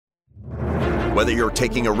Whether you're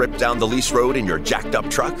taking a rip down the Lease Road in your jacked up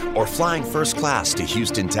truck or flying first class to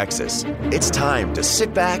Houston, Texas, it's time to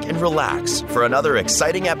sit back and relax for another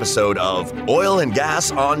exciting episode of Oil and Gas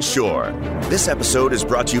on Shore. This episode is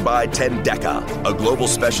brought to you by Tendeca, a global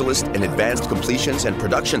specialist in advanced completions and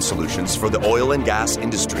production solutions for the oil and gas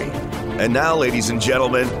industry. And now, ladies and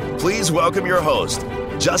gentlemen, please welcome your host,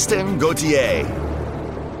 Justin Gauthier.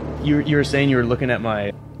 You were saying you were looking at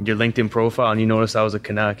your LinkedIn profile and you noticed I was a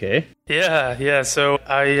Canuck, eh? Yeah. So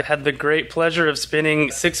I had the great pleasure of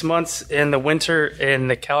spending 6 months in the winter in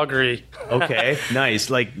the Calgary. Okay,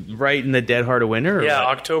 nice. Like right in the dead heart of winter? Or yeah,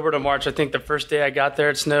 what? October to March. I think the first day I got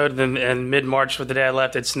there, it snowed, and mid-March with the day I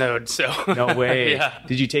left, it snowed. So No way. Yeah.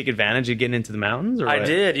 Did you take advantage of getting into the mountains? Or I what?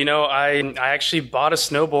 did. I actually bought a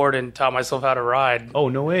snowboard and taught myself how to ride. Oh,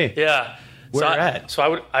 no way. Yeah. Where at?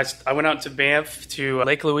 So I went out to Banff to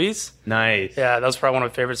Lake Louise. Nice. Yeah, that was probably one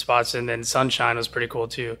of my favorite spots. And then Sunshine was pretty cool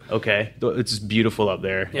too. Okay. It's beautiful up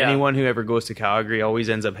there. Yeah. Anyone who ever goes to Calgary always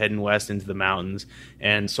ends up heading west into the mountains.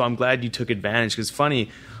 And so I'm glad you took advantage because funny,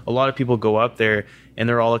 a lot of people go up there and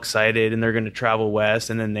they're all excited and they're going to travel west.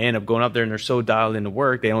 And then they end up going up there and they're so dialed into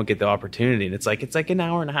work, they don't get the opportunity. And it's like an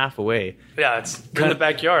hour and a half away. Yeah, it's in the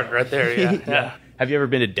backyard right there. Yeah. Have you ever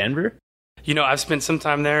been to Denver? I've spent some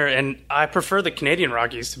time there, and I prefer the Canadian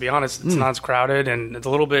Rockies, to be honest. It's not as crowded, and it's a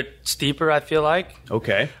little bit steeper, I feel like.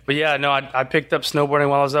 Okay. But yeah, no, I picked up snowboarding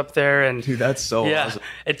while I was up there. And Dude, that's so awesome.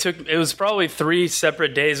 It was probably 3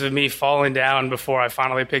 separate days of me falling down before I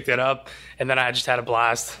finally picked it up, and then I just had a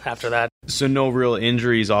blast after that. So no real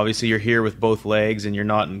injuries. Obviously, you're here with both legs, and you're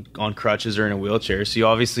not on crutches or in a wheelchair. So you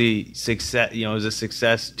obviously it was a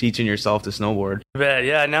success teaching yourself to snowboard. But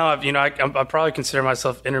yeah, now I probably consider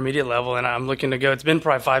myself intermediate level, and I'm looking to go. It's been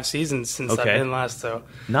probably 5 seasons since I've been last. So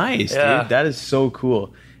nice, yeah. Dude. That is so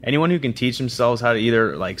cool. Anyone who can teach themselves how to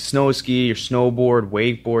either like snow ski or snowboard,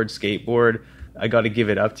 wakeboard, skateboard, I got to give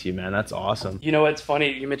it up to you, man. That's awesome. You know, it's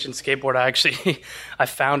funny. You mentioned skateboard. I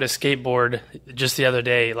found a skateboard just the other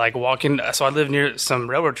day, like walking. So I live near some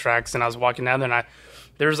railroad tracks, and I was walking down there, and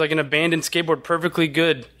there was like an abandoned skateboard, perfectly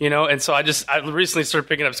good, and so I recently started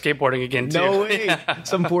picking up skateboarding again too. No way.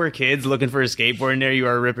 Some poor kids looking for a skateboard, and there you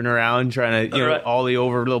are ripping around trying to ollie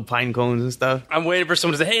over little pine cones and stuff. I'm waiting for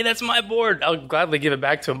someone to say, "Hey, that's my board." I'll gladly give it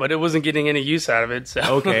back to him, but it wasn't getting any use out of it. So.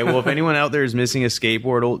 Okay, well, if anyone out there is missing a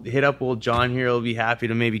skateboard, hit up old John here. He'll be happy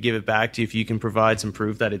to maybe give it back to you if you can provide some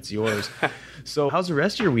proof that it's yours. So how's the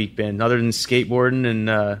rest of your week been, other than skateboarding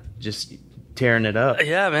and just tearing it up?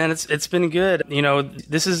 Yeah, man, it's been good.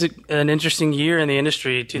 This is an interesting year in the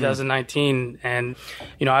industry, 2019, and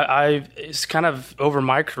it's kind of over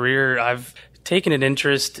my career, I've taken an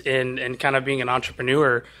interest in kind of being an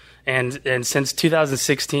entrepreneur. And since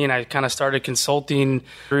 2016, I kind of started consulting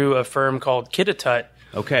through a firm called Kitatut.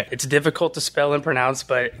 Okay. It's difficult to spell and pronounce,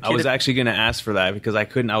 but I was actually going to ask for that because I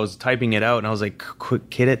couldn't. I was typing it out and I was like,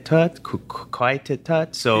 Kitatut.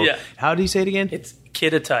 So yeah. How do you say it again? It's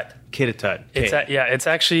Kitatut. Kitatut. Okay. It's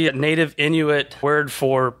actually a native Inuit word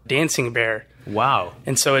for dancing bear. Wow.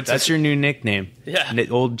 And so that's your new nickname. Yeah.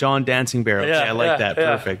 Old John Dancing Bear. Okay, I like that.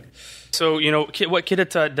 Yeah. Perfect. So, what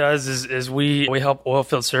Kitatut does is we help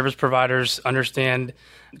oilfield service providers understand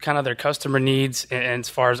kind of their customer needs and as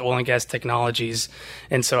far as oil and gas technologies.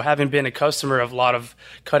 And so having been a customer of a lot of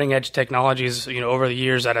cutting edge technologies, over the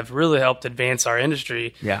years that have really helped advance our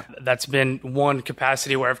industry, that's been one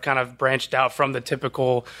capacity where I've kind of branched out from the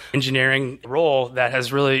typical engineering role that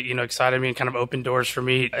has really, excited me and kind of opened doors for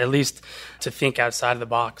me, at least to think outside of the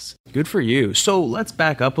box. Good for you. So let's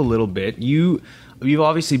back up a little bit. You've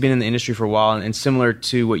obviously been in the industry for a while, and similar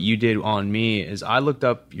to what you did on me is I looked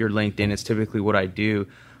up your LinkedIn. It's typically what I do.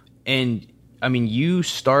 And I mean, you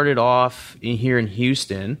started off here in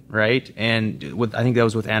Houston, right? And I think that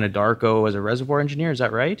was with Anadarko as a reservoir engineer. Is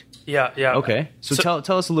that right? Yeah. Okay. So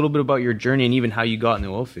tell us a little bit about your journey and even how you got in the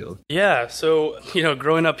oil field. Yeah. So,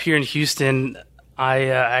 growing up here in Houston, I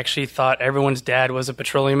actually thought everyone's dad was a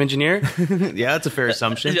petroleum engineer. Yeah, that's a fair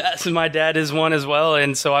assumption. Yeah, so my dad is one as well,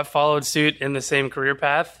 and so I followed suit in the same career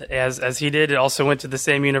path as he did. I also went to the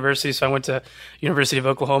same university, so I went to University of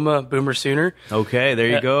Oklahoma, Boomer Sooner. Okay, there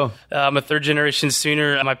you go. I'm a third-generation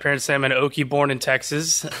Sooner. My parents say I'm an Okie born in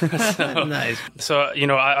Texas. Nice. So,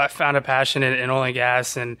 I found a passion in oil and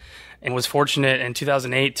gas and was fortunate in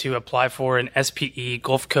 2008 to apply for an SPE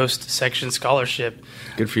Gulf Coast Section Scholarship.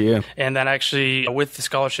 Good for you. And then actually with the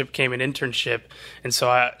scholarship came an internship. And so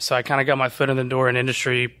I kind of got my foot in the door in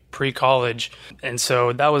industry pre-college. And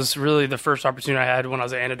so that was really the first opportunity I had when I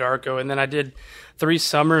was at Anadarko. And then I did 3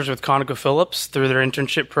 summers with ConocoPhillips through their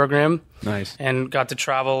internship program. Nice. And got to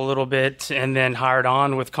travel a little bit and then hired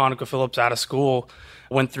on with ConocoPhillips out of school.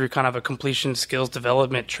 went through kind of a completion skills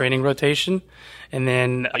development training rotation, and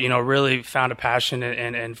then, really found a passion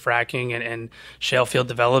in fracking and shale field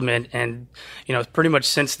development. And, pretty much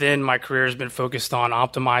since then, my career has been focused on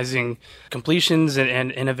optimizing completions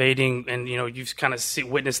and innovating. And, you've kind of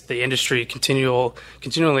witnessed the industry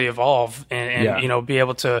continually evolve and be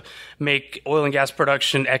able to make oil and gas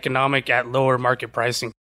production economic at lower market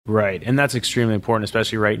pricing. Right. And that's extremely important,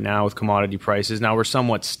 especially right now with commodity prices. Now we're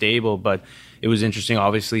somewhat stable, but it was interesting,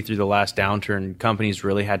 obviously, through the last downturn, companies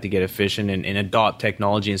really had to get efficient and adopt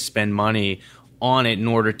technology and spend money on it in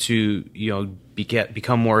order to,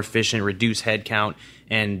 become more efficient, reduce headcount,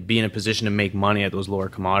 and be in a position to make money at those lower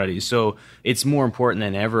commodities. So it's more important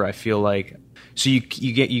than ever, I feel like. So you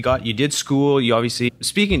did school, you obviously,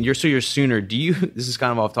 you're Sooner. This is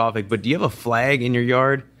kind of off topic, but do you have a flag in your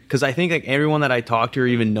yard? Because I think like everyone that I talk to or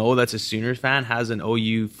even know that's a Sooners fan has an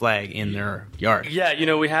OU flag in their yard.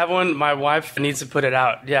 Yeah, we have one. My wife needs to put it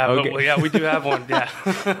out. Yeah, okay. But we do have one.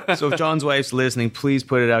 Yeah. So if John's wife's listening, please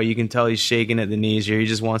put it out. You can tell he's shaking at the knees here. He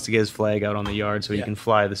just wants to get his flag out on the yard so he can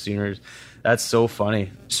fly the Sooners. That's so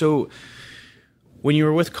funny. So when you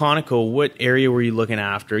were with Conoco, what area were you looking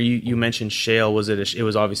after? You mentioned shale. Was it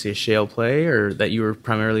was obviously a shale play or that you were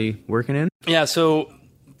primarily working in? Yeah, so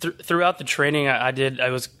throughout the training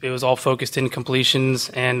it was all focused in completions,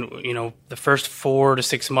 and the first 4 to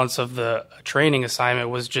 6 months of the training assignment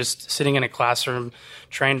was just sitting in a classroom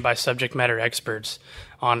trained by subject matter experts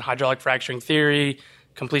on hydraulic fracturing theory,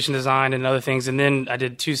 completion design, and other things. And then I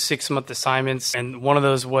did 2 6-month assignments, and one of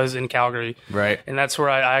those was in Calgary. Right. And that's where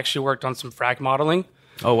I actually worked on some frac modeling.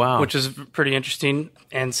 Oh, wow. Which is pretty interesting.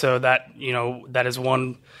 And so that is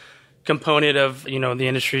one component of the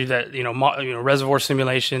industry that reservoir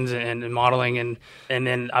simulations and modeling, and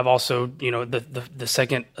then I've also the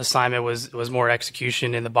second assignment was more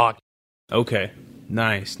execution in the Bakken. Okay,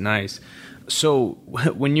 nice. So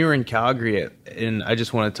when you were in Calgary, and I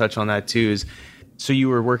just want to touch on that too, so you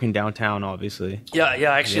were working downtown, obviously. Yeah.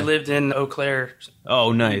 I actually lived in Eau Claire.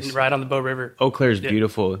 Oh, nice. Right on the Bow River. Eau Claire is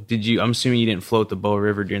beautiful. I'm assuming you didn't float the Bow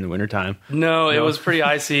River during the wintertime. No, it was pretty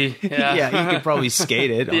icy. Yeah, yeah, you could probably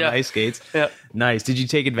skate it on ice skates. Yeah. Nice. Did you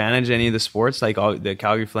take advantage of any of the sports, like all the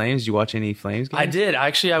Calgary Flames? Did you watch any Flames games? I did.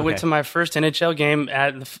 Actually, I went to my first NHL game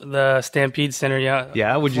at the Stampede Center. Yeah.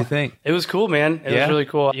 Yeah, what'd you think? It was cool, man. It was really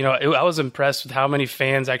cool. I was impressed with how many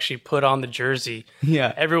fans actually put on the jersey.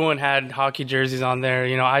 Yeah. Everyone had hockey jerseys on there.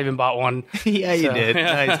 I even bought one. Yeah, you did.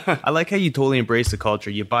 Nice. I like how you totally embrace the culture.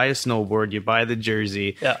 You buy a snowboard, you buy the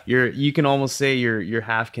jersey. Yeah. You can almost say you're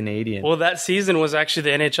half Canadian. Well, that season was actually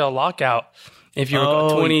the NHL lockout. If you were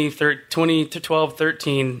 2012,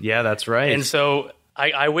 13. Yeah, that's right. And so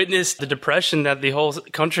I witnessed the depression that the whole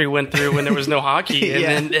country went through when there was no hockey,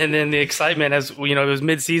 and then the excitement as it was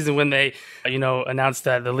mid-season when they announced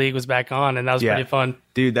that the league was back on, and that was pretty fun.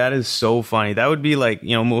 Dude, that is so funny. That would be like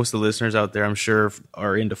most of the listeners out there, I'm sure,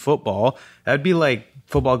 are into football. That'd be like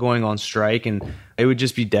football going on strike, and it would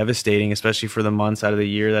just be devastating, especially for the months out of the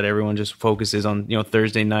year that everyone just focuses on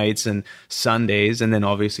Thursday nights and Sundays, and then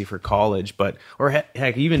obviously for college. But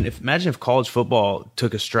heck, even imagine if college football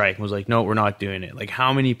took a strike and was like, no, we're not doing it. Like,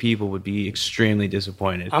 how many people would be extremely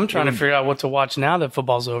disappointed? I'm trying to figure out what to watch now that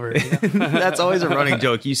football's over. That's always a running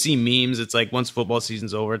joke. You see memes. It's like once football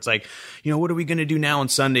season's over, it's like, what are we going to do now on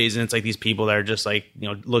Sundays? And it's like these people that are just like,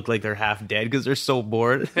 look like they're half dead because they're so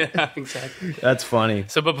bored. Yeah, exactly. That's funny.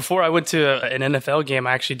 So, but before I went to an NFL game,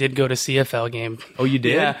 I actually did go to CFL game. Oh, you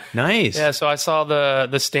did? Yeah. Nice. Yeah, so I saw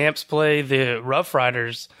the Stamps play the Rough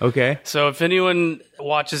Riders. Okay. So if anyone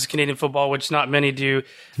watches Canadian football, which not many do,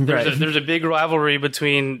 there's a big rivalry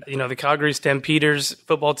between the Calgary Stampeders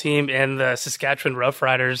football team and the Saskatchewan Rough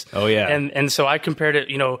Riders. Oh, yeah. And so I compared it,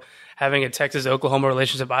 having a Texas-Oklahoma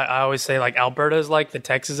relationship. I always say like Alberta is like the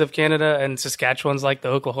Texas of Canada and Saskatchewan's like the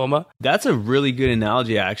Oklahoma. That's a really good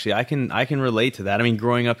analogy, actually. I can relate to that. I mean,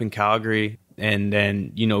 growing up in Calgary and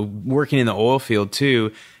then, working in the oil field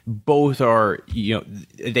too, both are,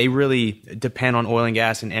 they really depend on oil and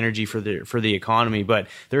gas and energy for the economy, but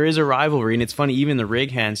there is a rivalry. And it's funny, even the rig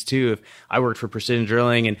hands too. If I worked for Precision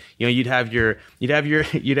Drilling, and you'd have your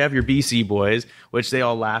BC boys, which they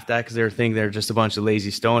all laughed at because they were thinking they're just a bunch of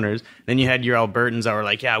lazy stoners. Then you had your Albertans that were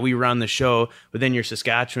like, yeah, we run the show. But then your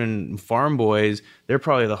Saskatchewan farm boys, they're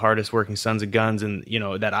probably the hardest working sons of guns and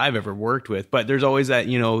that I've ever worked with. But there's always that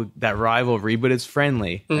that rivalry, but it's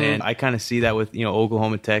friendly. Mm-hmm. And I kind of see that with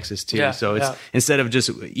Oklahoma, Texas too. Yeah, so it's instead of just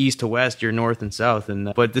east to west, you're north and south,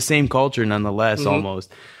 and but the same culture nonetheless,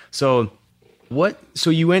 almost. So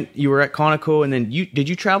you were at Conoco, and then did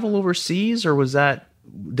you travel overseas, or was that?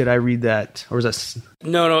 Did I read that, or was that?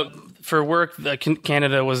 No. For work,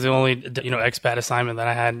 Canada was the only expat assignment that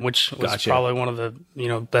I had, which was probably one of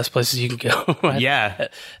the best places you can go. Yeah,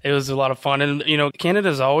 it was a lot of fun, and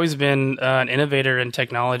Canada's always been an innovator in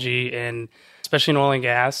technology, and especially in oil and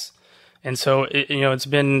gas. And so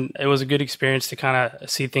it was a good experience to kind of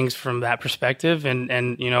see things from that perspective, and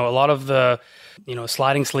a lot of the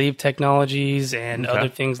sliding sleeve technologies and other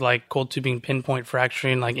things like cold tubing pinpoint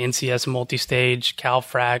fracturing, like NCS multi-stage,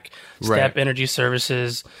 CalFrac, Step Energy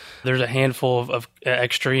Services. There's a handful of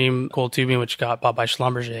extreme cold tubing which got bought by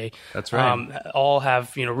Schlumberger. That's right. All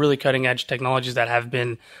have really cutting edge technologies that have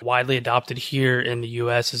been widely adopted here in the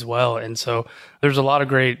U.S. as well. And so there's a lot of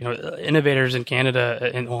great innovators in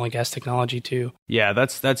Canada in oil and gas technology too. Yeah,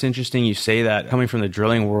 that's interesting you say that. Coming from the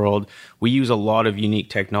drilling world, we use a lot of unique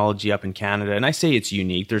technology up in Canada, and I say it's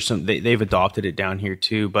unique. There's they've adopted it down here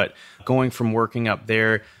too, but going from working up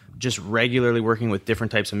there, just regularly working with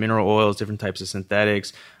different types of mineral oils, different types of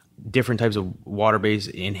synthetics, different types of water-based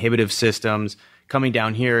inhibitive systems. Coming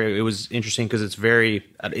down here, it was interesting because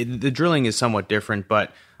the drilling is somewhat different,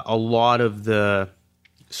 but a lot of the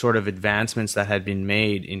sort of advancements that had been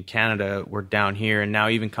made in Canada were down here, and now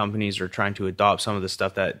even companies are trying to adopt some of the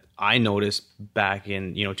stuff that I noticed back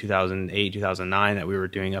in 2008, 2009 that we were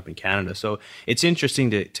doing up in Canada. So it's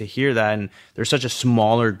interesting to hear that, and there's such a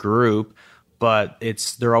smaller group, but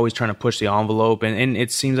they're always trying to push the envelope, and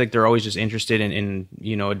it seems like they're always just interested in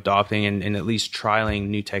adopting and at least trialing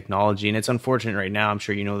new technology. And it's unfortunate right now. I'm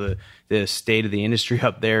sure the state of the industry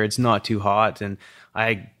up there. It's not too hot, and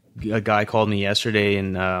a guy called me yesterday,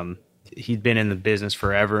 and he'd been in the business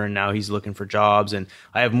forever, and now he's looking for jobs. And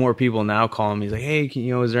I have more people now calling me. He's like, hey,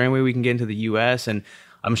 is there any way we can get into the U.S.? And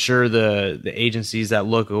I'm sure the agencies that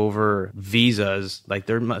look over visas, like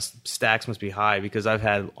stacks must be high, because I've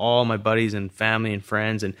had all my buddies and family and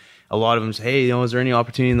friends, and a lot of them say, hey, is there any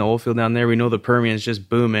opportunity in the oil field down there? We know the Permian is just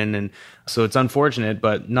booming. And so it's unfortunate,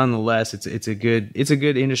 but nonetheless, it's a good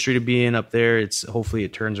industry to be in up there. Hopefully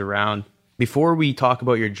it turns around. Before we talk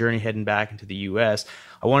about your journey heading back into the U.S.,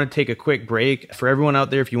 I want to take a quick break. For everyone out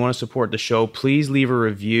there, if you want to support the show, please leave a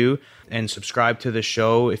review and subscribe to the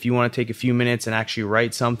show. If you want to take a few minutes and actually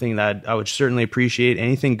write something, that I would certainly appreciate,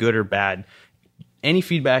 anything good or bad. Any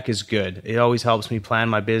feedback is good. It always helps me plan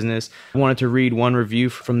my business. I wanted to read one review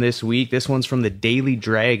from this week. This one's from the Daily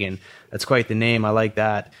Dragon. That's quite the name. I like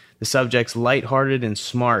that. The subject's lighthearted and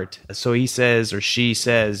smart. So he says, or she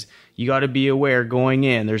says, you got to be aware going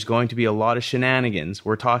in, there's going to be a lot of shenanigans.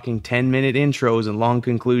 We're talking 10-minute intros and long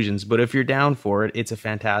conclusions, but if you're down for it, it's a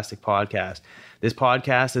fantastic podcast. This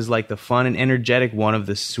podcast is like the fun and energetic one of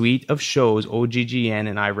the suite of shows OGGN,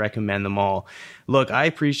 and I recommend them all. Look, I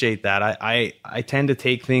appreciate that. I tend to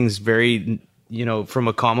take things very, from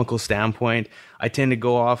a comical standpoint. I tend to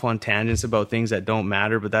go off on tangents about things that don't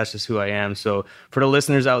matter, but that's just who I am. So for the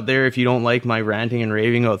listeners out there, if you don't like my ranting and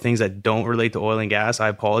raving about things that don't relate to oil and gas, I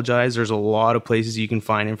apologize. There's a lot of places you can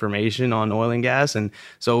find information on oil and gas. And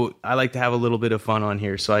so I like to have a little bit of fun on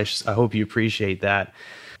here. So I hope you appreciate that.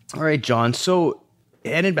 All right, John. So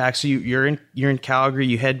headed back, so you're in Calgary.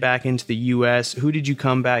 You head back into the U.S. Who did you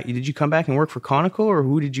come back? Did you come back and work for Conoco, or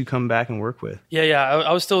who did you come back and work with? Yeah.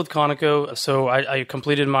 I was still with Conoco. So I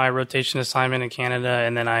completed my rotation assignment in Canada,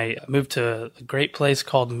 and then I moved to a great place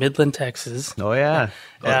called Midland, Texas. Oh yeah.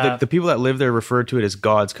 The people that live there refer to it as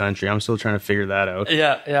God's country. I'm still trying to figure that out.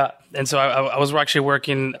 Yeah. And so I was actually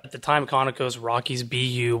working at the time. Conoco's Rockies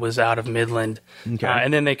BU was out of Midland,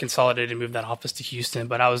 and then they consolidated and moved that office to Houston.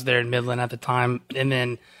 But I was there in Midland at the time, and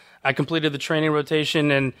then I completed the training rotation,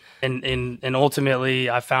 and ultimately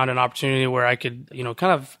I found an opportunity where I could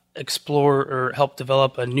kind of explore or help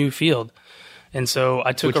develop a new field. And so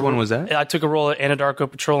I took Which one was that? I took a role at Anadarko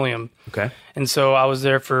Petroleum. Okay. And so I was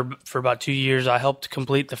there for about 2 years. I helped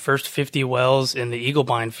complete the first 50 wells in the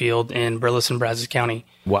Eaglebine field in Burleson, Brazos County.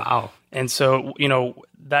 Wow. And so,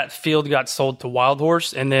 that field got sold to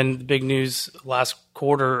Wildhorse. And then the big news last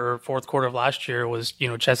quarter or fourth quarter of last year was,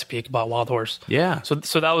 Chesapeake bought Wildhorse. Yeah. So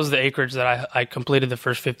that was the acreage that I completed the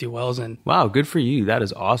first 50 wells in. Wow. Good for you. That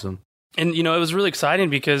is awesome. And, it was really exciting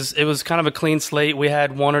because it was kind of a clean slate. We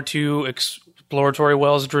had one or two exploratory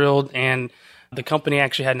wells drilled, and the company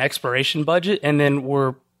actually had an exploration budget, and then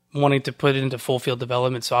we're wanting to put it into full field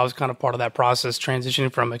development. So I was kind of part of that process,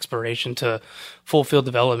 transitioning from exploration to full field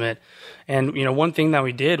development. And, one thing that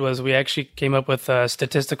we did was we actually came up with a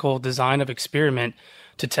statistical design of experiment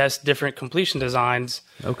to test different completion designs.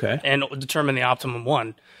 Okay. And determine the optimum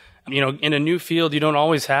one. In a new field, you don't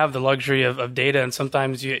always have the luxury of data, and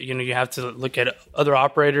sometimes you have to look at other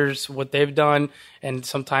operators, what they've done, and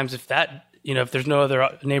sometimes if that if there's no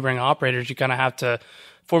other neighboring operators, you kind of have to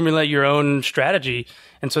formulate your own strategy.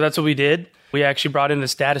 And so that's what we did. We actually brought in the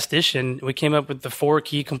statistician. We came up with the 4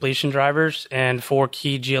 key completion drivers and 4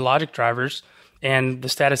 key geologic drivers. And the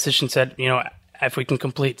statistician said, if we can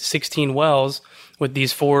complete 16 wells with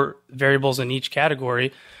these 4 variables in each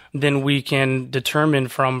category, then we can determine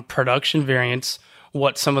from production variance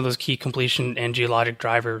what some of those key completion and geologic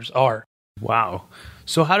drivers are. Wow.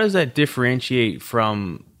 So how does that differentiate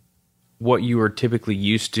from what you were typically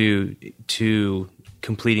used to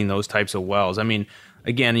completing those types of wells? I mean,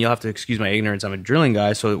 again, you'll have to excuse my ignorance. I'm a drilling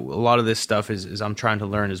guy, so a lot of this stuff is I'm trying to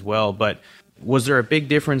learn as well. But was there a big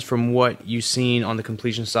difference from what you've seen on the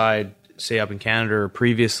completion side, say up in Canada or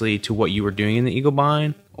previously, to what you were doing in the Eagle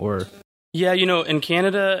Mine? Or yeah, in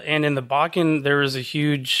Canada and in the Bakken, there is a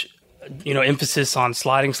huge emphasis on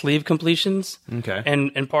sliding sleeve completions. Okay.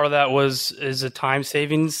 And part of that is a time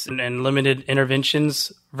savings and limited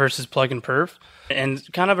interventions versus plug and perf. And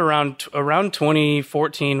kind of around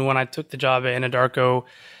 2014, when I took the job at Anadarko,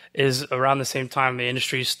 is around the same time the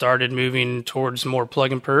industry started moving towards more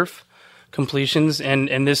plug and perf completions.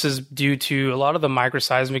 And this is due to a lot of the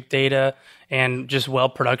microseismic data and just well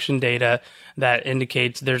production data that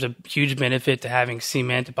indicates there's a huge benefit to having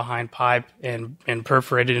cement behind pipe and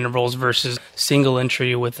perforated intervals versus single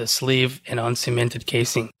entry with a sleeve and uncemented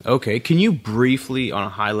casing. Okay. Can you briefly, on a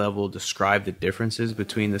high level, describe the differences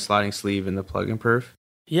between the sliding sleeve and the plug and perf?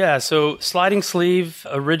 Yeah, so sliding sleeve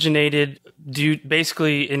originated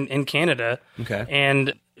basically in Canada. Okay.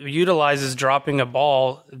 And utilizes dropping a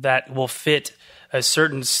ball that will fit a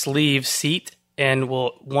certain sleeve seat, and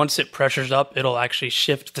once it pressures up, it'll actually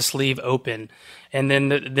shift the sleeve open. And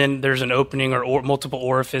then there's an opening or multiple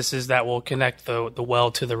orifices that will connect the well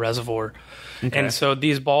to the reservoir. Okay. And so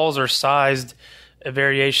these balls are sized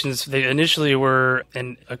variations. They initially were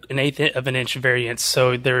an eighth of an inch variance,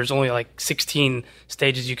 so there's only like 16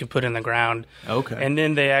 stages you can put in the ground. Okay. And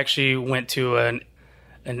then they actually went to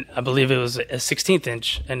and I believe it was a 16th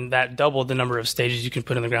inch, and that doubled the number of stages you can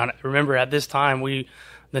put in the ground. Remember, at this time,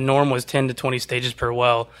 the norm was 10 to 20 stages per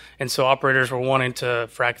well, and so operators were wanting to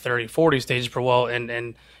frack 30, 40 stages per well,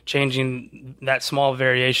 and changing that small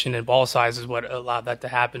variation in ball size is what allowed that to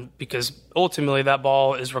happen, because ultimately that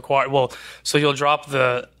ball is required. Well, so you'll drop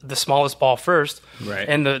the smallest ball first, right,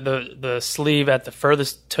 and the sleeve at the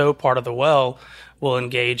furthest toe part of the well will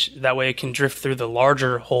engage. That way it can drift through the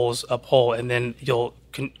larger holes uphole, and then you'll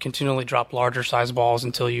continually drop larger size balls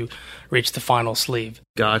until you reach the final sleeve.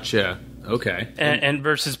 Gotcha. Okay. And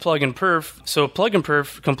versus plug and perf. So plug and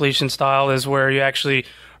perf completion style is where you actually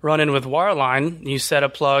run in with wireline, you set a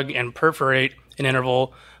plug and perforate an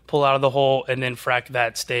interval, pull out of the hole, and then frack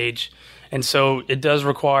that stage. And so it does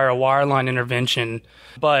require a wireline intervention,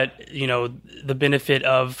 but the benefit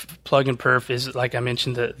of plug and perf is, like I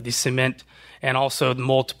mentioned, the cement and also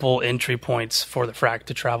multiple entry points for the frack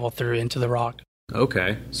to travel through into the rock.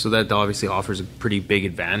 Okay, so that obviously offers a pretty big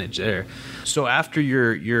advantage there. So after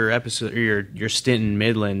your episode, your stint in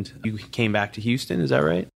Midland, you came back to Houston, is that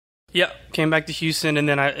right? Yeah, came back to Houston, and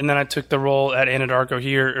then I took the role at Anadarko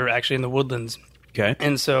here, or actually in the Woodlands. Okay.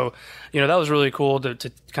 And so, that was really cool to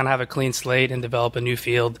kind of have a clean slate and develop a new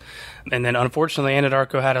field. And then unfortunately,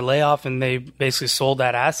 Anadarko had a layoff, and they basically sold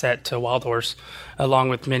that asset to Wildhorse, along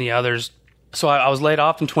with many others. So I was laid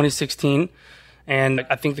off in 2016. And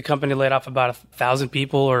I think the company laid off about 1,000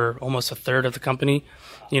 people, or almost a third of the company.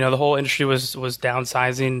 The whole industry was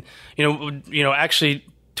downsizing. Actually,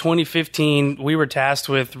 2015, we were tasked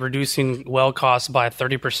with reducing well costs by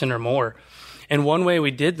 30% or more. And one way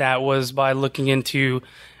we did that was by looking into,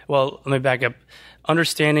 let me back up,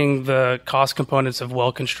 understanding the cost components of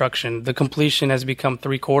well construction. The completion has become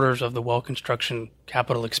 3/4 of the well construction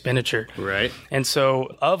capital expenditure. Right. And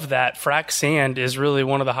so of that, frac sand is really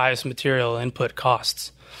one of the highest material input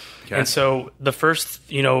costs. Okay. And so the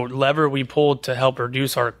first, lever we pulled to help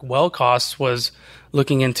reduce our well costs was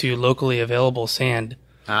looking into locally available sand.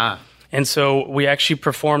 And so we actually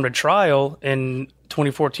performed a trial in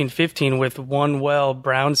 2014-15 with one well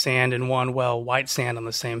brown sand and one well white sand on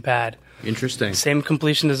the same pad. Interesting. Same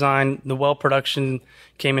completion design. The well production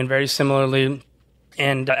came in very similarly.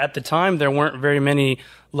 And at the time, there weren't very many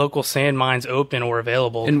local sand mines open or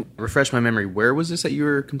available. And refresh my memory, where was this that you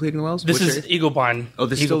were completing the wells? This is Eagle Mine. Oh,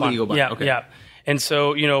 this is still the Eagle Mine. Yeah, okay. Yeah. And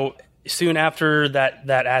so, soon after that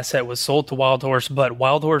asset was sold to Wildhorse, but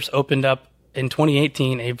Wildhorse opened up in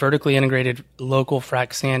 2018 a vertically integrated local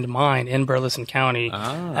frac sand mine in Burleson County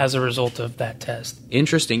as a result of that test.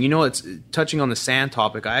 Interesting. It's touching on the sand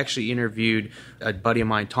topic. I actually interviewed a buddy of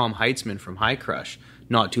mine, Tom Heitzman from High Crush.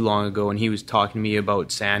 not too long ago, and he was talking to me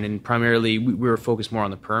about sand, and primarily we were focused more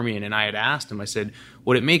on the Permian. And I had asked him, I said,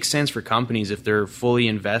 would it make sense for companies if they're fully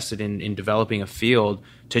invested in developing a field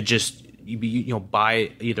to just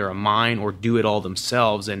buy either a mine or do it all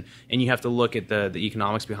themselves? And you have to look at the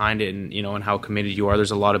economics behind it, and and how committed you are.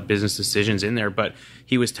 There's a lot of business decisions in there. But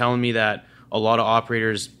he was telling me that a lot of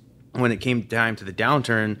operators, when it came time to the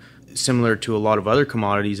downturn, similar to a lot of other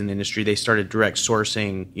commodities in the industry, they started direct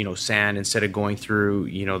sourcing, sand instead of going through,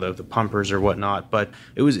 the pumpers or whatnot. But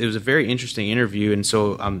it was a very interesting interview, and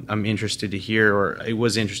so I'm interested to hear, or it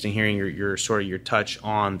was interesting hearing your sort of your touch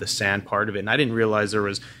on the sand part of it. And I didn't realize there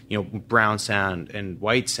was brown sand and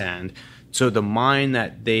white sand. So the mine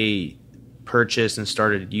that they purchased and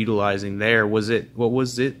started utilizing there, what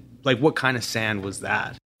was it like? What kind of sand was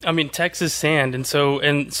that? I mean, Texas sand, and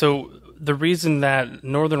so the reason that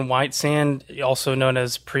northern white sand, also known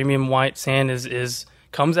as premium white sand, is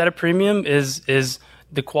comes at a premium is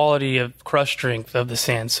the quality of crush strength of the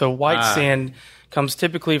sand. So white sand comes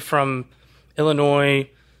typically from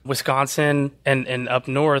Illinois, Wisconsin, and up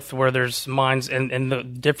north where there's mines, and the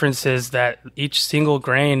difference is that each single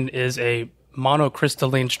grain is a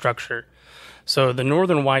monocrystalline structure. So the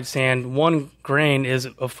northern white sand, one grain is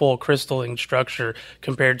a full crystalline structure,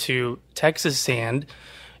 compared to Texas sand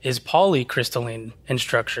is polycrystalline in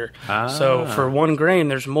structure. So for one grain,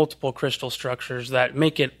 there's multiple crystal structures that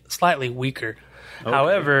make it slightly weaker. Okay.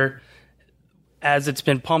 However, as it's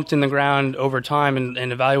been pumped in the ground over time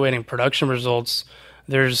and evaluating production results,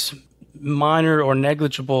 there's minor or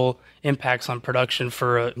negligible impacts on production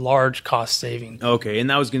for a large cost saving. Okay, and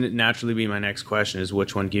that was going to naturally be my next question, is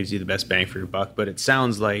which one gives you the best bang for your buck. But it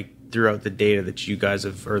sounds like throughout the data that you guys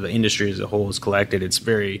have, or the industry as a whole has collected, it's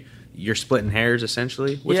very... you're splitting hairs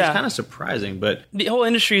essentially, which is kind of surprising. But the whole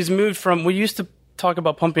industry has moved from, we used to talk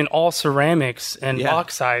about pumping all ceramics and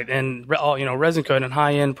bauxite and resin coat and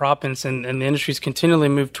high end proppants, and the industry's continually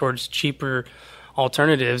moved towards cheaper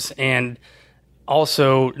alternatives, and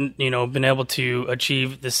also been able to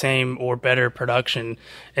achieve the same or better production.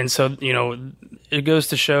 And so it goes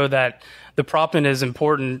to show that the proppant is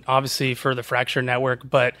important, obviously, for the fracture network,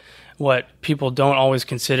 but what people don't always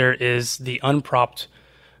consider is the unpropped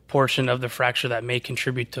portion of the fracture that may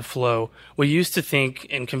contribute to flow. We used to think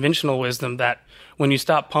in conventional wisdom that when you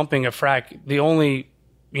stop pumping a frac,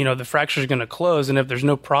 the fracture is going to close, and if there's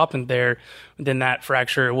no proppant there, then that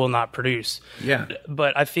fracture will not produce. Yeah.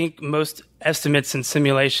 But I think most estimates and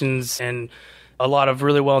simulations, and a lot of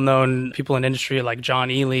really well-known people in industry like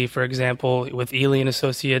John Ely, for example, with Ely and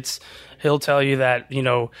Associates, he'll tell you that,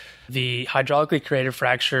 the hydraulically created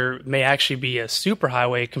fracture may actually be a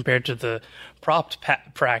superhighway compared to the propped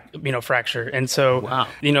fracture. And so,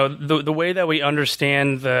 the way that we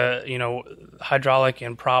understand the, hydraulic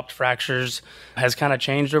and propped fractures has kind of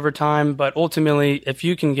changed over time. But ultimately, if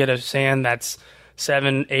you can get a sand that's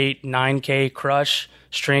 7, 8, 9K crush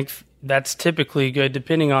strength, that's typically good,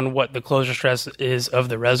 depending on what the closure stress is of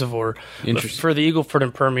the reservoir. For the Eagle Ford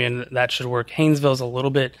and Permian, that should work. Haynesville's a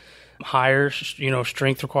little bit higher,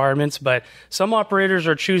 strength requirements, but some operators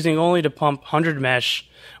are choosing only to pump 100 mesh,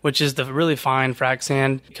 which is the really fine frac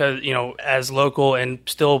sand, because, as local, and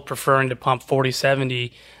still preferring to pump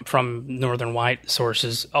 40/70 from northern white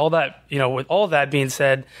sources. All that, with all that being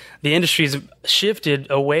said, the industry's shifted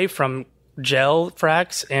away from gel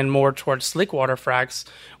fracs and more towards slick water fracs,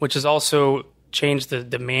 which has also changed the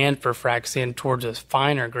demand for frac sand towards a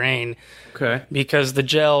finer grain. Okay. Because the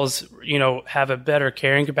gels, have a better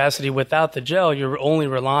carrying capacity. Without the gel, you're only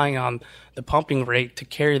relying on the pumping rate to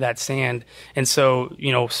carry that sand. And so,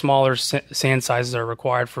 smaller sand sizes are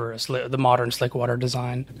required for the modern slick water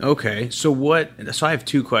design. Okay. So I have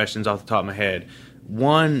two questions off the top of my head.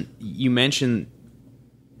 One, you mentioned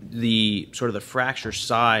the sort of the fracture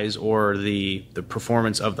size or the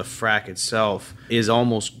performance of the frac itself is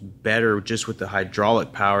almost better just with the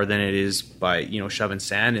hydraulic power than it is by shoving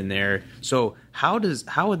sand in there. So how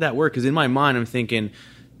would that work? Because in my mind I'm thinking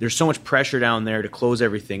there's so much pressure down there to close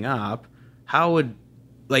everything up. How would,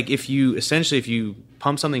 if you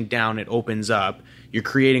pump something down, it opens up, you're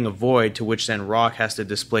creating a void to which then rock has to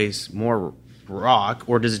displace more rock,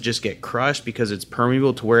 or does it just get crushed because it's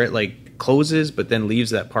permeable to where it closes but then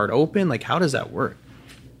leaves that part open? How does that work?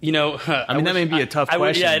 That may be a tough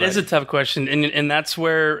question. It is a tough question, and that's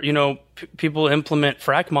where people implement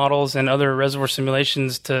frac models and other reservoir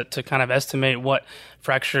simulations to kind of estimate what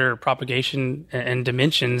fracture propagation and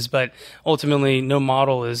dimensions, but ultimately no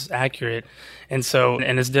model is accurate. And so,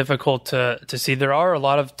 and it's difficult to see. There are a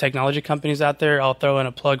lot of technology companies out there. I'll throw in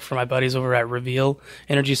a plug for my buddies over at Reveal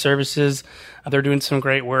Energy Services. They're doing some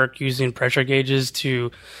great work using pressure gauges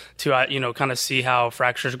to kind of see how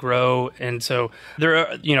fractures grow. And so there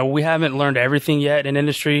are, we haven't learned everything yet in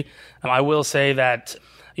industry. I will say that,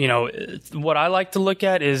 what I like to look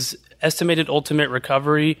at is estimated ultimate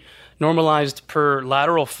recovery normalized per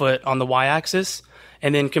lateral foot on the y-axis,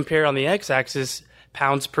 and then compare on the x-axis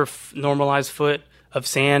pounds per normalized foot of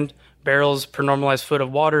sand, barrels per normalized foot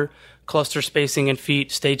of water, cluster spacing in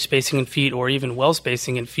feet, stage spacing in feet, or even well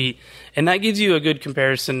spacing in feet. And that gives you a good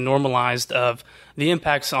comparison normalized of the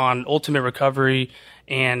impacts on ultimate recovery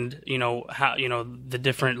and, how, the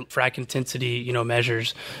different frac intensity,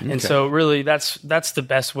 measures. Okay. And so really that's the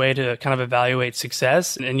best way to kind of evaluate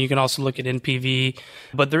success. And you can also look at NPV,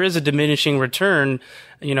 but there is a diminishing return,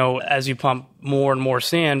 as you pump more and more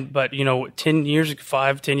sand. But, 10 years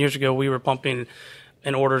ago, we were pumping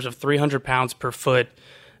in orders of 300 pounds per foot,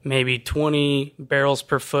 maybe 20 barrels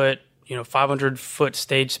per foot, 500 foot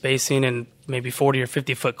stage spacing and maybe 40 or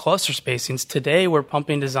 50 foot cluster spacings. Today, we're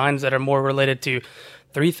pumping designs that are more related to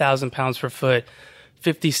 3,000 pounds per foot,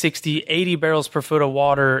 50, 60, 80 barrels per foot of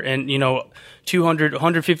water, and,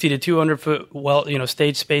 150 to 200 foot well,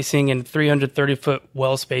 stage spacing and 330 foot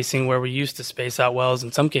well spacing, where we used to space out wells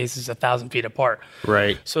in some cases 1,000 feet apart.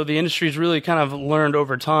 Right. So the industry's really kind of learned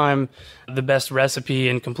over time the best recipe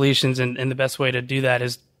in completions, and the best way to do that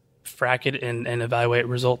is frack it and evaluate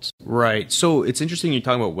results. Right. So it's interesting you're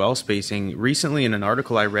talking about well spacing. Recently in an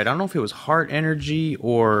article I read, I don't know if it was Hart Energy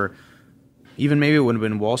or even maybe it would have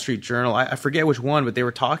been Wall Street Journal. I forget which one, but they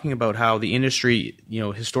were talking about how the industry,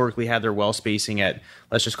 historically had their well spacing at,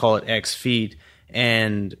 let's just call it X feet.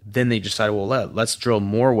 And then they decided, well, let's drill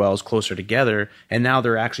more wells closer together. And now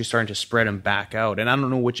they're actually starting to spread them back out. And I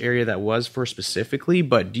don't know which area that was for specifically,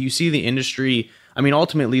 but do you see the industry? I mean,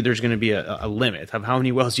 ultimately, there's going to be a limit of how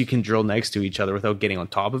many wells you can drill next to each other without getting on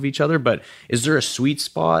top of each other. But is there a sweet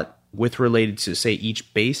spot with related to, say,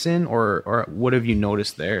 each basin, or what have you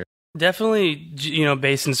noticed there? Definitely,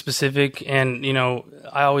 basin specific. And,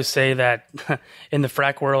 I always say that in the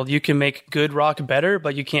frac world, you can make good rock better,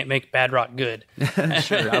 but you can't make bad rock good.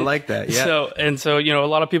 Sure, I like that. Yeah. So, a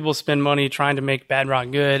lot of people spend money trying to make bad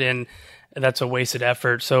rock good, and that's a wasted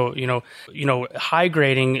effort. So, high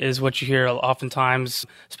grading is what you hear oftentimes,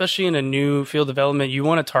 especially in a new field development. You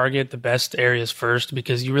want to target the best areas first,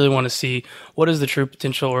 because you really want to see what is the true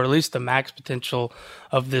potential, or at least the max potential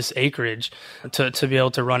of this acreage to be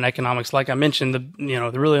able to run economics. Like I mentioned,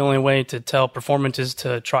 the really only way to tell performance is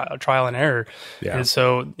to trial and error. Yeah. And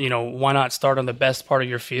so, why not start on the best part of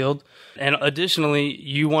your field? And additionally,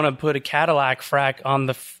 you want to put a Cadillac frac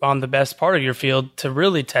on the best part of your field to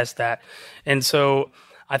really test that. And so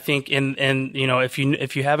I think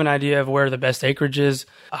if you have an idea of where the best acreage is,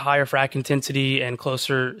 a higher frac intensity and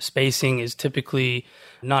closer spacing is typically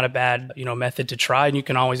not a bad method to try, and you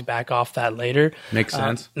can always back off that later. Makes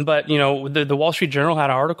sense. But the Wall Street Journal had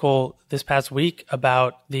an article this past week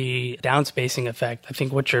about the downspacing effect. I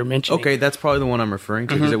think what you're mentioning. Okay, that's probably the one I'm referring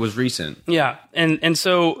to, because it was recent. Yeah, and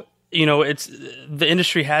so it's the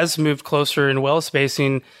industry has moved closer in well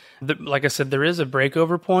spacing. Like I said, there is a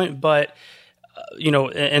breakover point, but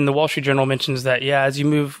and the Wall Street Journal mentions that, as you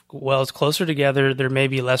move wells closer together, there may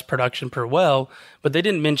be less production per well, but they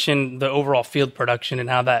didn't mention the overall field production and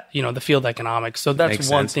how that, the field economics. So that's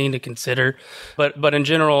one thing to consider. But in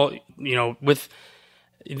general, with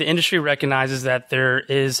the industry recognizes that there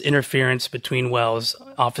is interference between wells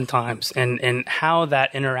oftentimes, and how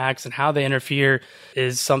that interacts and how they interfere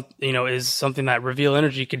is something that Reveal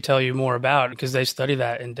Energy could tell you more about, because they study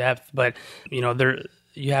that in depth. But,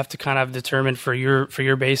 you have to kind of determine for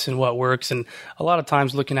your basin what works. And a lot of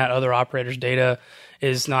times looking at other operators' data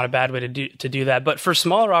is not a bad way to do that. But for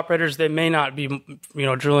smaller operators, they may not be,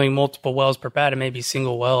 drilling multiple wells per pad. It may be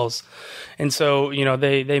single wells. And so,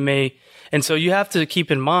 they may. And so you have to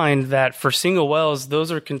keep in mind that for single wells,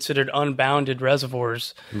 those are considered unbounded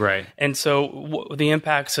reservoirs. Right. And so the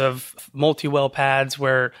impacts of multi-well pads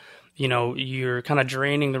where, you're kind of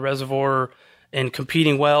draining the reservoir and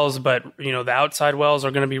competing wells, but, the outside wells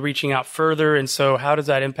are going to be reaching out further. And so how does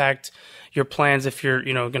that impact your plans if you're,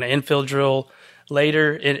 going to infill drill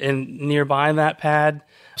later in nearby that pad?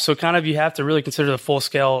 So kind of you have to really consider the full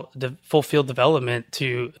field development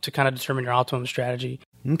to kind of determine your optimum strategy.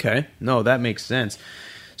 Okay. No, that makes sense.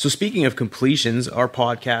 So speaking of completions, our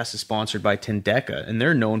podcast is sponsored by Tendeka, and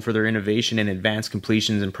they're known for their innovation in advanced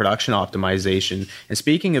completions and production optimization. And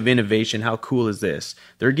speaking of innovation, how cool is this?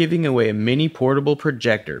 They're giving away a mini portable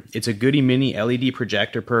projector. It's a goody mini LED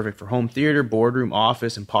projector, perfect for home theater, boardroom,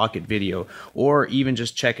 office, and pocket video, or even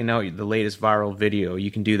just checking out the latest viral video. You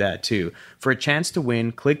can do that too. For a chance to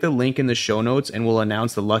win, click the link in the show notes and we'll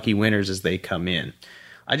announce the lucky winners as they come in.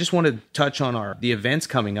 I just want to touch on the events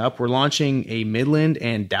coming up. We're launching a Midland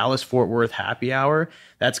and Dallas-Fort Worth happy hour.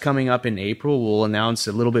 That's coming up in April. We'll announce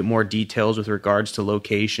a little bit more details with regards to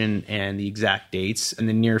location and the exact dates in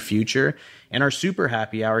the near future. And our super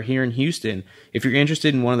happy hour here in Houston. If you're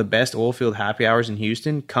interested in one of the best oilfield happy hours in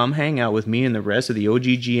Houston, come hang out with me and the rest of the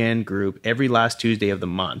OGGN group every last Tuesday of the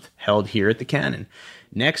month, held here at the Cannon.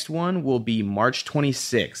 Next one will be March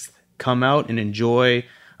 26th. Come out and enjoy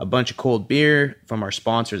a bunch of cold beer from our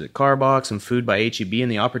sponsors at Carbox, some food by H-E-B,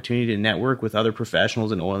 and the opportunity to network with other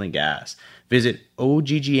professionals in oil and gas. Visit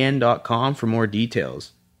oggn.com for more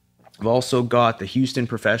details. I've also got the Houston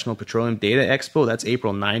Professional Petroleum Data Expo. That's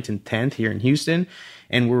April 9th and 10th here in Houston.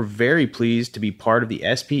 And we're very pleased to be part of the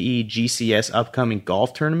SPE GCS upcoming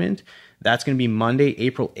golf tournament. That's going to be Monday,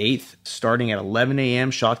 April 8th, starting at 11 a.m.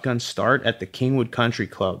 shotgun start at the Kingwood Country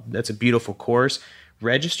Club. That's a beautiful course.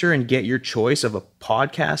 Register and get your choice of a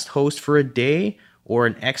podcast host for a day or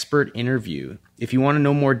an expert interview. If you want to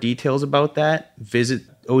know more details about that, visit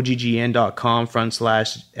oggn.com/SPE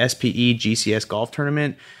GCS golf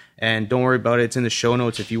tournament. And don't worry about it. It's in the show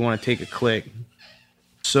notes if you want to take a click.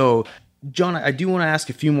 So, John, I do want to ask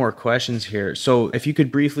a few more questions here. So if you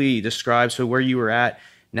could briefly describe where you were at.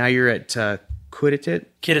 Now you're at Kittitut?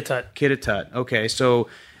 Kittitut. Okay, so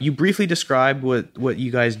you briefly described what you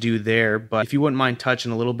guys do there, but if you wouldn't mind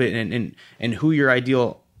touching a little bit and who your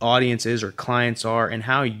ideal audience is or clients are and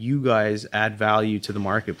how you guys add value to the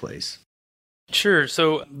marketplace. Sure.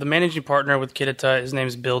 So the managing partner with Kittitut, his name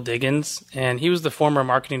is Bill Diggins, and he was the former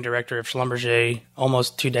marketing director of Schlumberger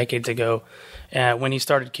almost 2 decades ago when he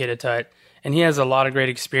started Kittitut. And he has a lot of great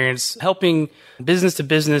experience helping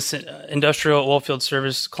business-to-business industrial oilfield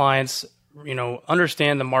service clients,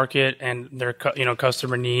 understand the market and their,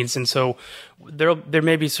 customer needs. And so there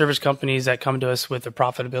may be service companies that come to us with a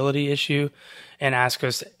profitability issue and ask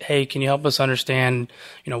us, hey, can you help us understand,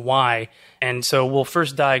 why? And so we'll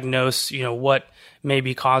first diagnose, what may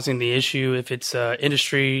be causing the issue, if it's an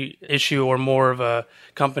industry issue or more of a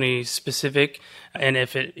company specific, and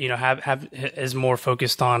if it, is more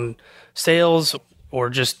focused on sales or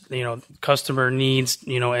just, customer needs,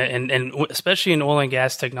 and especially in oil and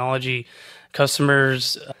gas technology,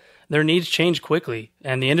 customers, their needs change quickly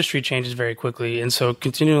and the industry changes very quickly. And so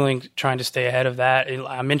continually trying to stay ahead of that.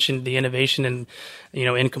 I mentioned the innovation and,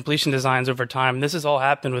 in completion designs over time. This has all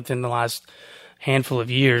happened within the last handful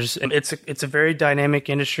of years. And it's a very dynamic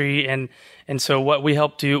industry. And so what we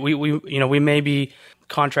help do, we may be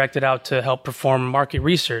contracted out to help perform market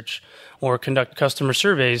research or conduct customer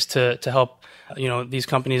surveys to help these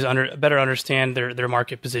companies better understand their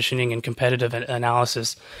market positioning and competitive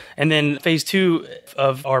analysis. And then phase 2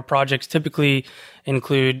 of our projects typically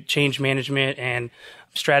include change management and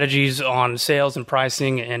strategies on sales and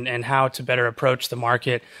pricing and how to better approach the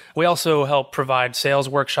market. We also help provide sales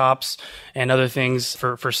workshops and other things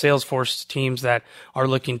for Salesforce teams that are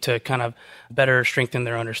looking to kind of better strengthen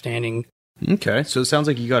their understanding. Okay, so it sounds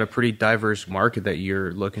like you got a pretty diverse market that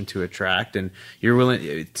you're looking to attract, and you're willing.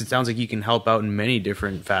 It sounds like you can help out in many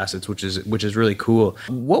different facets, which is really cool.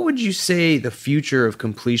 What would you say the future of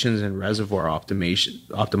completions and reservoir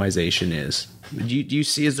optimization is? Do you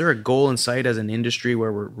see? Is there a goal in sight as an industry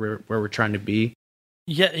where we're trying to be?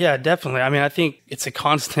 Yeah, definitely. I mean, I think it's a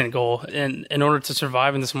constant goal, and in order to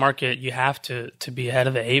survive in this market, you have to be ahead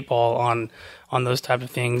of the 8 ball on those type of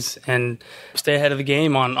things and stay ahead of the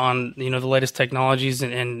game on the latest technologies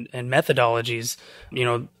and methodologies.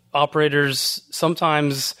 Operators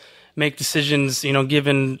sometimes make decisions,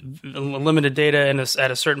 given limited data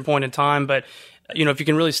at a certain point in time, but if you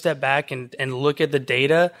can really step back and look at the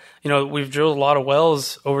data, we've drilled a lot of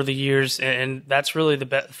wells over the years, and that's really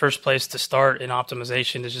the first place to start in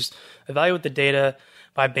optimization is just evaluate the data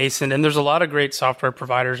by basin. And there's a lot of great software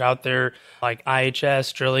providers out there like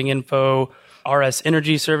IHS, Drilling Info, RS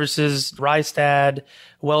Energy Services, Rystad,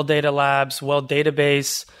 Well Data Labs, Well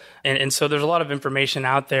Database. And so there's a lot of information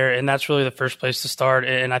out there, and that's really the first place to start.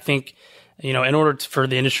 And I think, in order for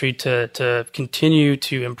the industry to continue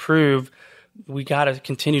to improve, we got to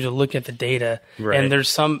continue to look at the data. Right. And there's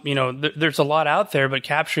some, there's a lot out there, but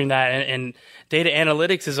capturing that and data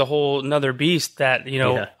analytics is a whole another beast that,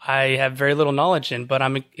 I have very little knowledge in, but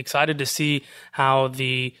I'm excited to see how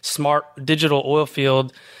the smart digital oil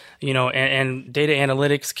field, and data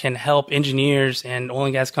analytics can help engineers and oil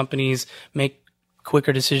and gas companies make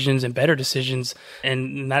quicker decisions and better decisions.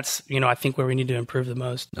 And that's, I think where we need to improve the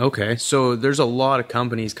most. Okay. So there's a lot of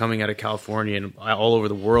companies coming out of California and all over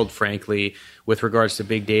the world, frankly, with regards to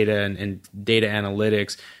big data and data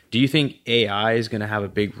analytics. Do you think AI is going to have a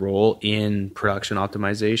big role in production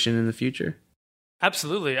optimization in the future?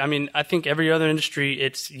 Absolutely. I mean, I think every other industry,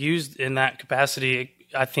 it's used in that capacity.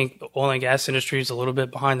 I think the oil and gas industry is a little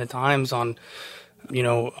bit behind the times on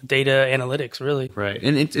data analytics, really. Right.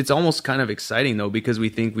 And it's almost kind of exciting, though, because we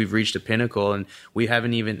think we've reached a pinnacle and we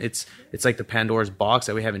haven't even, it's like the Pandora's box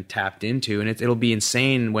that we haven't tapped into. And it'll be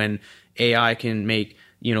insane when AI can make,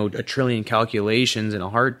 1 trillion calculations in a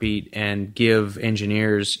heartbeat and give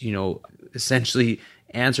engineers, essentially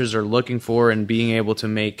answers they're looking for and being able to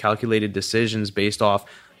make calculated decisions based off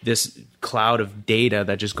this cloud of data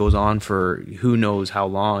that just goes on for who knows how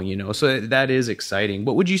long, So that is exciting.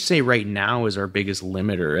 What would you say right now is our biggest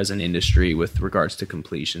limiter as an industry with regards to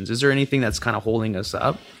completions? Is there anything that's kind of holding us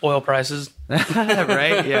up? Oil prices.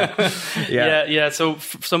 Right? Yeah. Yeah. So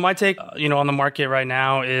my take, on the market right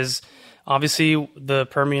now is obviously the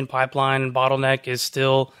Permian pipeline bottleneck is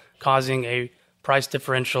still causing a price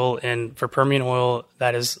differential for Permian oil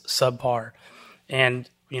that is subpar. And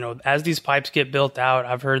as these pipes get built out,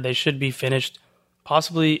 I've heard they should be finished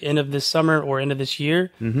possibly end of this summer or end of this year.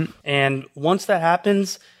 Mm-hmm. And once that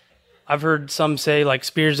happens, I've heard some say, like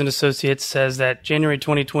Spears and Associates says that January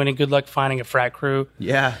 2020, good luck finding a frac crew.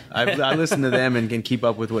 Yeah, I listen to them and can keep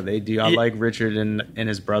up with what they do. I like Richard and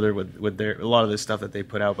his brother with their a lot of the stuff that they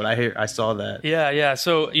put out. But I saw that. Yeah.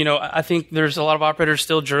 So I think there's a lot of operators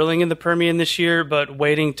still drilling in the Permian this year, but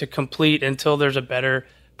waiting to complete until there's a better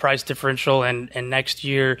price differential, and next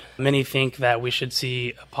year many think that we should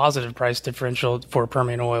see a positive price differential for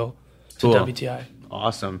Permian oil to WTI.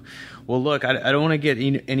 Awesome. Well, look, I don't want to get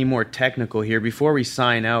any more technical here. Before we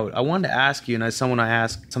sign out, I wanted to ask you, and as something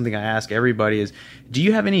I ask everybody is, do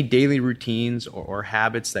you have any daily routines or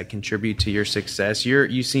habits that contribute to your success?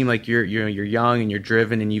 You seem like you're young and you're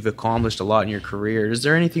driven and you've accomplished a lot in your career. Is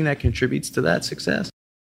there anything that contributes to that success?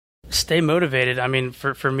 Stay motivated. I mean,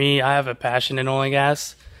 for me, I have a passion in oil and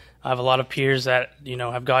gas. I have a lot of peers that,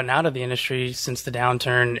 have gotten out of the industry since the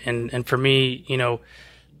downturn. And for me,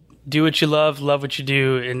 do what you love what you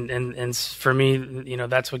do. And for me,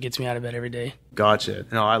 that's what gets me out of bed every day. Gotcha.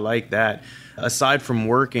 No, I like that. Aside from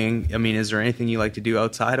working, I mean, is there anything you like to do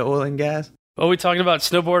outside of oil and gas? Well, we talked about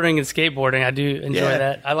snowboarding and skateboarding. I do enjoy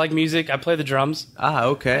that. I like music. I play the drums. Ah,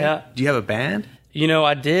 okay. Yeah. Do you have a band?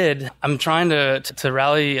 I did. I'm trying to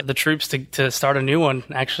rally the troops to start a new one,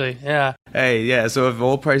 actually. Yeah. Hey, yeah. So if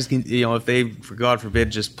oil prices can, if they, God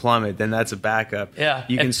forbid, just plummet, then that's a backup. Yeah.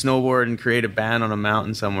 You can snowboard and create a band on a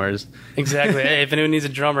mountain somewhere. Exactly. Hey, if anyone needs a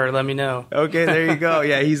drummer, let me know. Okay, there you go.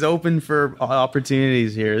 Yeah, he's open for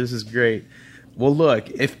opportunities here. This is great. Well, look,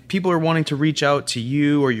 if people are wanting to reach out to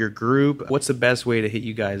you or your group, what's the best way to hit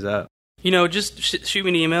you guys up? Just shoot me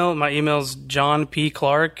an email. My email's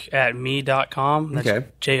johnpclark@me.com. That's okay.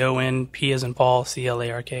 JONP as in Paul,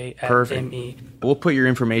 CLARK Perfect. @ME. We'll put your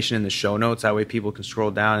information in the show notes. That way people can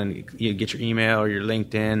scroll down and get your email or your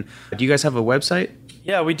LinkedIn. Do you guys have a website?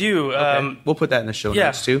 Yeah, we do. Okay. We'll put that in the show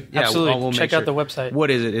notes too. Yeah, absolutely. We'll check out the website. What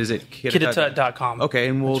is it? Is it Kitatut.com? Okay,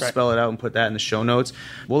 and we'll spell it out and put that in the show notes.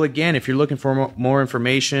 Well, again, if you're looking for more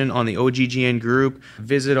information on the OGGN group,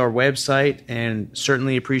 visit our website, and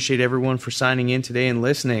certainly appreciate everyone for signing in today and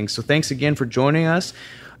listening. So thanks again for joining us.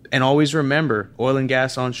 And always remember, oil and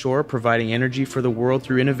gas onshore, providing energy for the world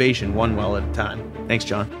through innovation, one well at a time. Thanks,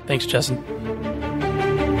 John. Thanks, Justin.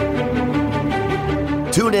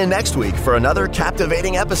 Tune in next week for another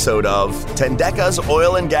captivating episode of Tendeca's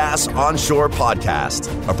Oil and Gas Onshore Podcast,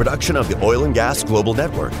 a production of the Oil and Gas Global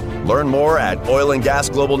Network. Learn more at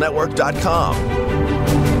oilandgasglobalnetwork.com.